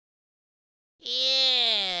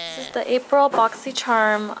This is the April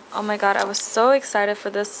Boxycharm. Oh my god, I was so excited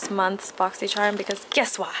for this month's Boxycharm because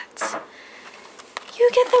guess what?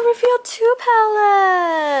 You get the Reveal 2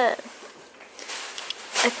 palette!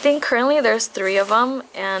 I think currently there's 3 of them,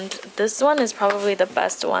 and this one is probably the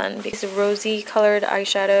best one because rosy colored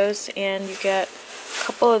eyeshadows, and you get a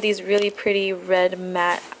couple of these really pretty red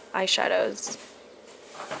matte eyeshadows.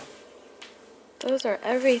 Those are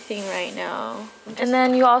everything right now. And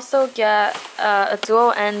then you also get a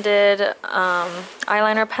dual-ended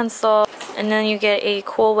eyeliner pencil, and then you get a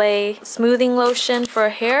Cool Way smoothing lotion for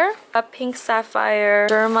hair, a pink sapphire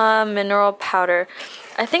Derma mineral powder.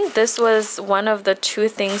 I think this was one of the 2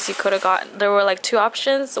 things you could have got. There were like 2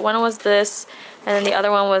 options. One was this, and then the other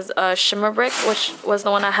one was a shimmer brick, which was the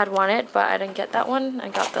one I had wanted, but I didn't get that one. I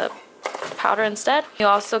got the powder instead. You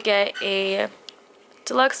also get a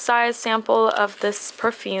deluxe size sample of this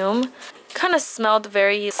perfume. Kind of smelled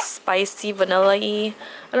very spicy, vanilla-y.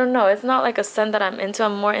 I don't know, it's not like a scent that I'm into.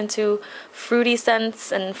 I'm more into fruity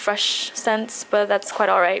scents and fresh scents, but that's quite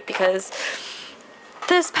alright because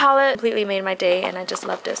this palette completely made my day and I just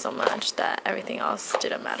loved it so much that everything else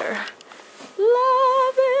didn't matter.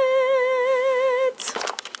 Love it!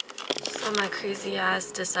 So my crazy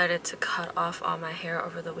ass decided to cut off all my hair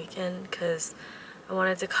over the weekend because I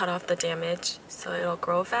wanted to cut off the damage so it'll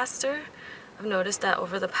grow faster. I've noticed that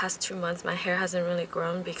over the past 2 months my hair hasn't really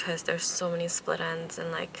grown because there's so many split ends and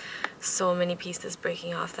like so many pieces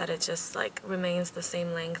breaking off that it just like remains the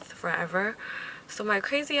same length forever. So my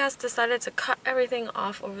crazy ass decided to cut everything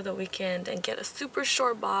off over the weekend and get a super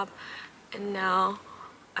short bob, and now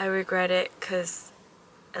I regret it because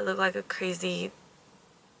I look like a crazy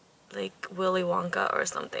like Willy Wonka or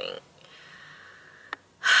something.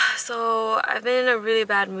 So I've been in a really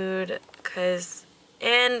bad mood because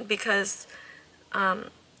I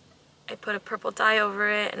put a purple dye over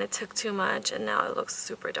it and it took too much and now it looks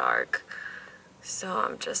super dark. So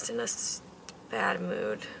I'm just in a bad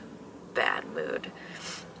mood. I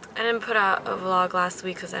didn't put out a vlog last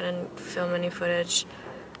week because I didn't film any footage.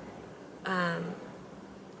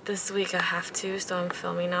 This week I have to, so I'm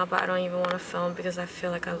filming now, but I don't even want to film because I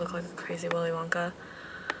feel like I look like a crazy Willy Wonka.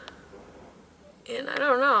 And I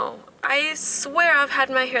don't know. I swear I've had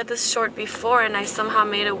my hair this short before and I somehow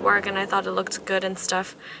made it work and I thought it looked good and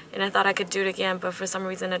stuff and I thought I could do it again, but for some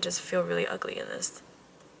reason I just feel really ugly in this.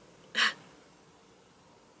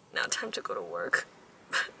 Now time to go to work.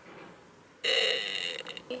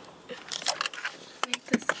 Make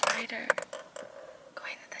this brighter.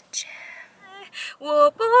 Going to the gym. 我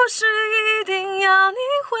不是一定要你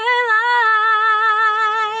回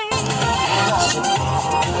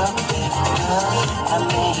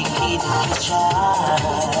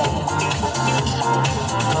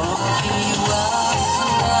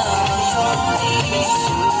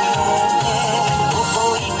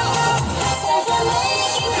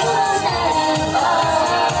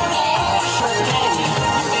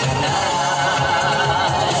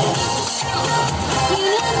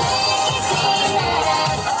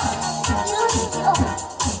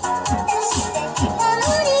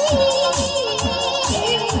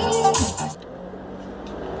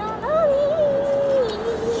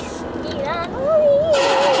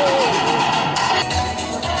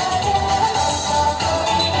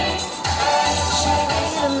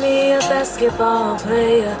Basketball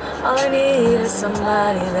player, all I need is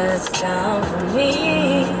somebody that's down for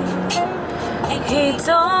me. He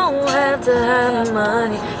don't have to have the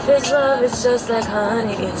money. His love is just like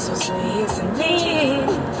honey, it's so sweet to me.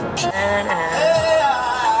 And I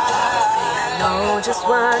know just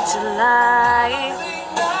what you like,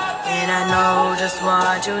 and I know just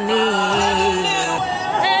what you need.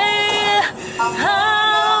 Hey, I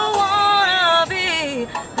wanna be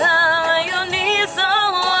the you need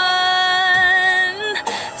someone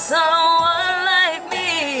like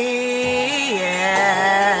me,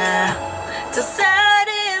 yeah, to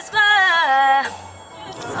satisfy.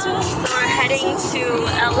 So we're heading to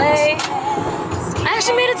LA. I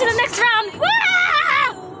actually made it to the next round. Woo!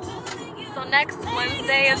 So next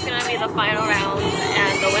Wednesday is gonna be the final round,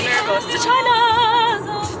 and the winner goes to China.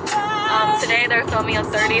 Today they're filming a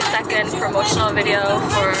 30-second promotional video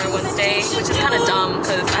for Wednesday, which is kind of dumb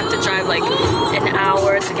because I have to drive like an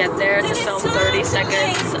hour to get there to film 30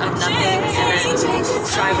 seconds of nothing and then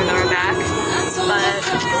drive an hour back. But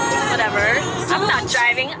whatever, I'm not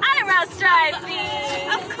driving, Ira's driving!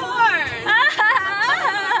 Of course!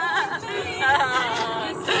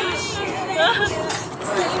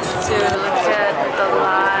 Dude, look at the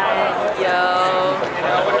line, yo.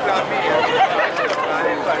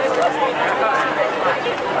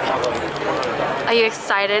 Are you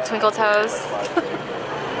excited, Twinkle Toes?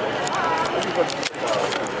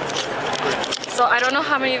 So I don't know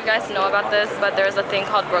how many of you guys know about this, but there's a thing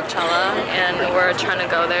called Brokechella, and we're trying to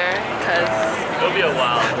go there because it'll be a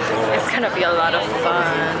while. It's gonna be a lot of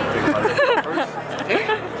fun.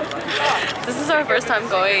 This is our first time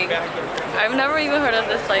going. I've never even heard of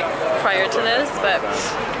this like prior to this, but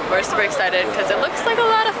we're super excited because it looks like a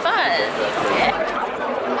lot of fun. Yeah.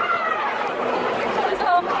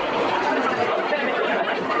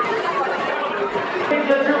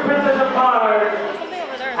 The true princess of Mars,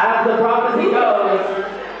 as the prophecy goes,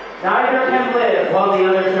 neither can live while the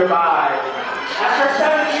other survive. After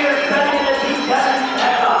 7 years studying the deep depths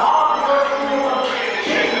at the Hogwarts School of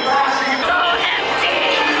King Classes. So empty!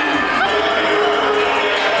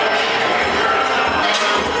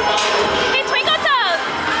 Hey, Twinkle Toes!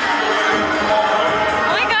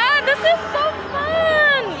 Oh my god, this is so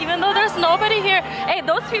fun! Even though there's nobody here. Hey,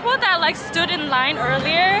 those people that like stood in line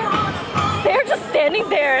earlier, they're just standing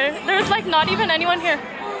there. There's like not even anyone here.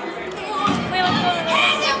 Wait, let's go over there.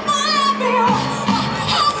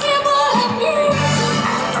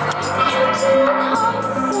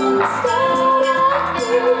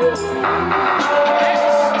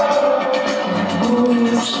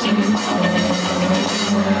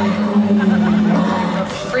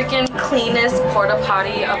 Freaking cleanest porta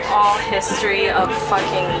potty of all history of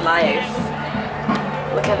fucking life.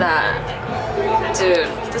 Look at that. Dude,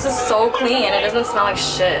 this is so clean and it doesn't smell like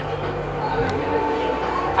shit.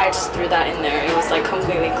 I just threw that in there. It was like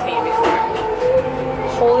completely clean before.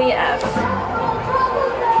 Holy F.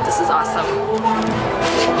 This is awesome.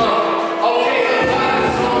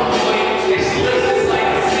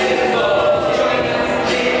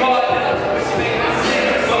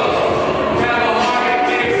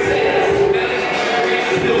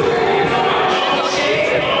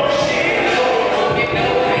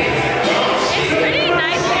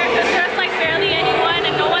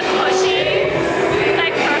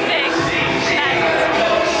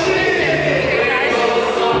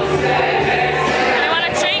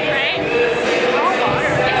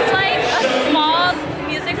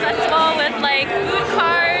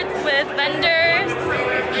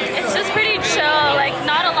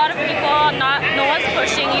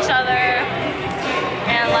 Pushing each other,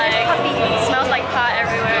 and like it smells like pot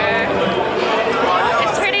everywhere.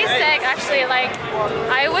 It's pretty sick actually. Like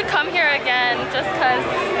I would come here again just because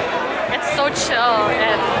it's so chill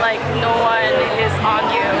and like no one is on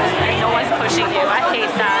you and no one's pushing you. I hate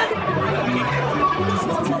that.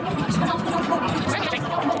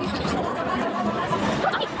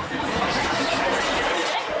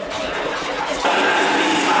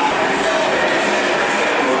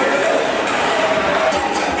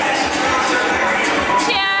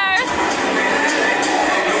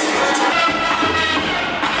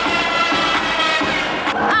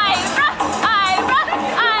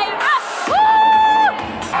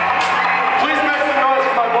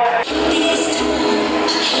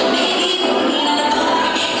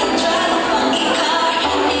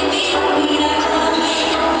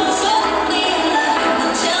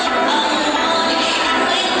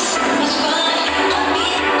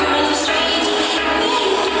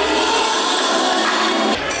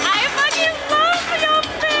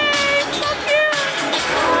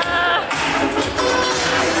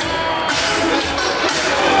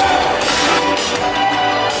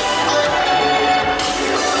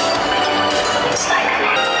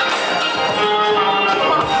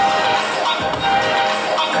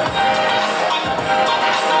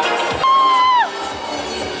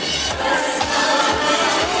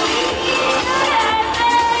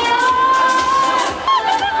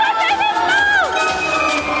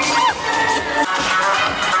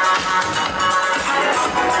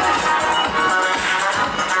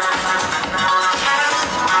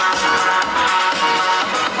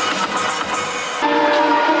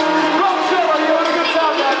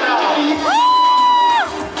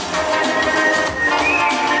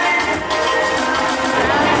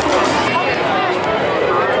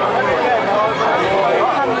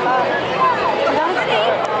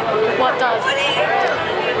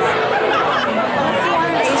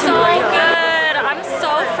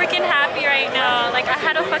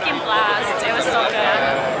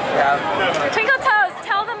 Twinkle Toes,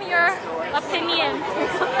 tell them your opinion.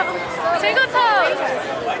 Twinkle Toes!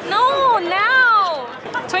 No, now!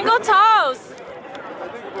 Twinkle Toes!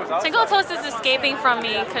 Twinkle Toes is escaping from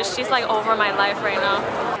me because she's like over my life right now.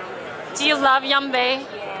 Do you love Yumbe?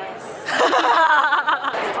 Yes.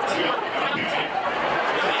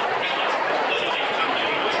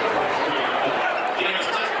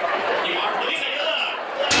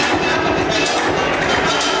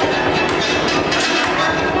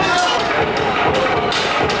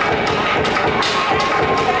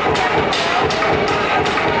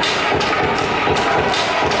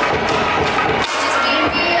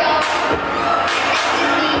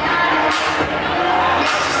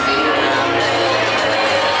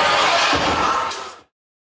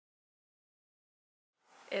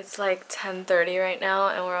 It's like 10:30 right now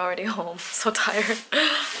and we're already home. So tired.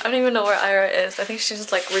 I don't even know where Ira is. I think she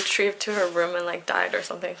just like retrieved to her room and like died or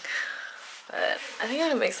something. But I think I'm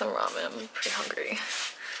gonna make some ramen. I'm pretty hungry.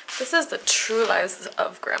 This is the true lives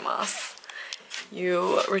of grandmas.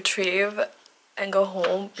 You retrieve and go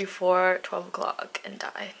home before 12 o'clock and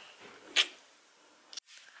die.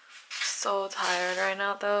 So tired right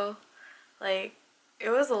now though. Like, it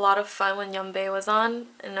was a lot of fun when Yumbe was on,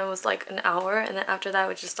 and it was like an hour, and then after that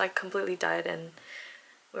we just like completely died, and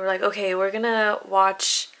we were like, okay, we're gonna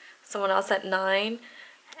watch someone else at 9,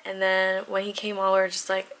 and then when he came on we were just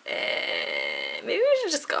like, maybe we should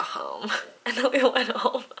just go home. And then we went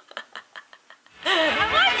home.